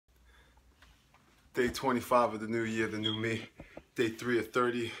Day 25 of the new year, the new me. Day 3 of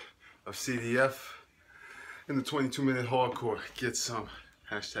 30 of CDF. In the 22-minute hardcore, get some.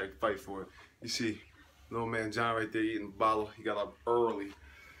 Hashtag fight for it. You see, little man John right there eating the bottle. He got up early.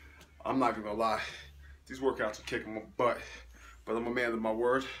 I'm not gonna lie, these workouts are kicking my butt, but I'm a man of my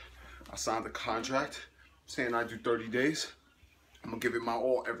word. I signed a contract saying I do 30 days. I'm gonna give it my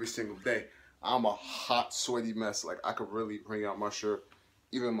all every single day. I'm a hot, sweaty mess. Like, I could really wring out my shirt.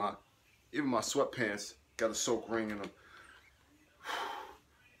 Even my sweatpants got a soak ring in them.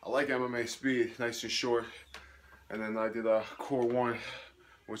 I like MMA speed, nice and short. And then I did a core 1,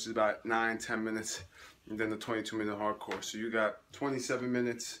 which is about 9-10 minutes. And then the 22-minute hardcore. So you got 27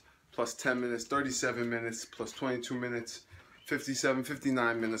 minutes plus 10 minutes, 37 minutes plus 22 minutes, 57,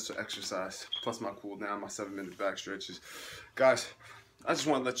 59 minutes of exercise. Plus my cool down, my 7-minute back stretches. Guys, I just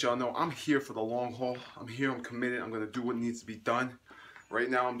want to let y'all know I'm here for the long haul. I'm here, I'm committed, I'm going to do what needs to be done. Right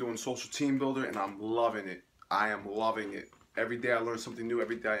now I'm doing social team builder and I'm loving it. I am loving it. Every day I learn something new,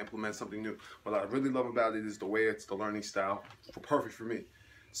 every day I implement something new. What I really love about it is the way it's the learning style. Perfect for me.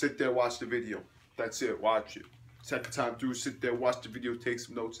 Sit there, watch the video. That's it, watch it. Second time through, sit there, watch the video, take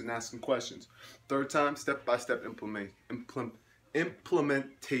some notes and ask some questions. Third time, step-by-step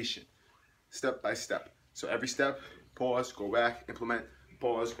implementation. Step by step. So every step, pause, go back, implement,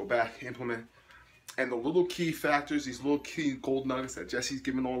 pause, go back, implement. And the little key factors, these little key gold nuggets that Jesse's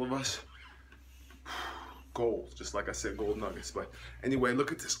giving all of us, gold, just like I said, gold nuggets. But anyway,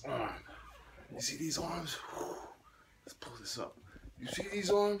 look at this arm. You see these arms? Let's pull this up. You see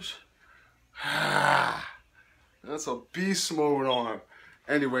these arms? That's a beast mode arm.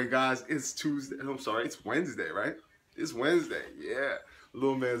 Anyway, guys, it's Tuesday. I'm sorry, it's Wednesday, right? It's Wednesday, yeah.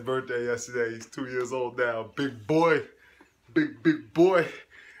 Little man's birthday yesterday. He's 2 years old now. Big boy. Big boy.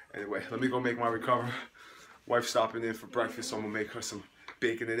 Anyway, let me go make my recovery. Wife's stopping in for breakfast, so I'm gonna make her some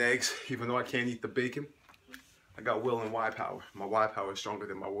bacon and eggs. Even though I can't eat the bacon, I got will and Y power. My Y power is stronger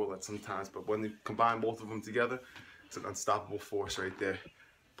than my will at some times, but when you combine both of them together, it's an unstoppable force right there.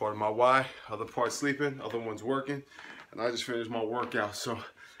 Part of my Y, other part sleeping, other one's working, and I just finished my workout, so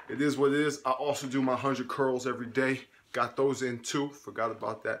it is what it is. I also do my 100 curls every day. Got those in too, forgot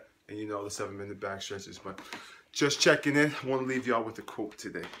about that, and you know the 7-minute back stretches, but just checking in. I want to leave y'all with a quote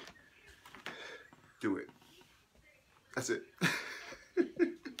today. Do it. That's it.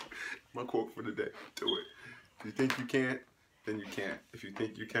 My quote for the day. Do it. If you think you can't, then you can't. If you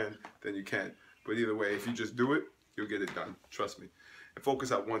think you can, then you can. But either way, if you just do it, you'll get it done. Trust me. And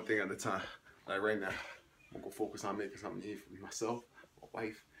focus on one thing at a time. Like right now, I'm going to go focus on making something to eat for myself, my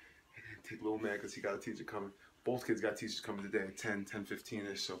wife, and then take little man because he got a teacher coming. Both kids got teachers coming today at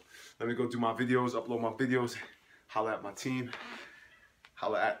 10:15ish. So let me go do my videos, upload my videos, holla at my team,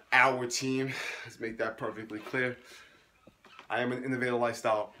 holla at our team. Let's make that perfectly clear. I am an innovative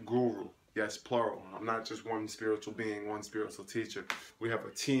lifestyle guru. Yes, plural. I'm not just one spiritual being, one spiritual teacher. We have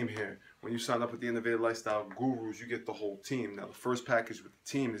a team here. When you sign up with the Innovative Lifestyle Gurus, you get the whole team. Now, the first package with the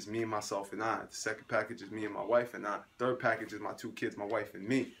team is me, myself, and I. The second package is me and my wife and I. Third package is my 2 kids, my wife, and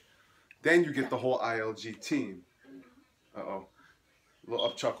me. Then you get the whole ILG team. Uh-oh. A little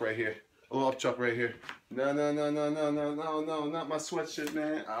upchuck right here. A little upchuck right here. No, not my sweatshirt,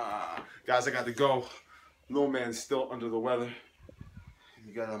 man. Guys, I got to go. Little man's still under the weather.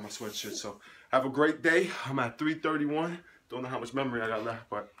 You got on my sweatshirt, so have a great day. I'm at 3:31. Don't know how much memory I got left,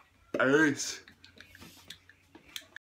 but peace.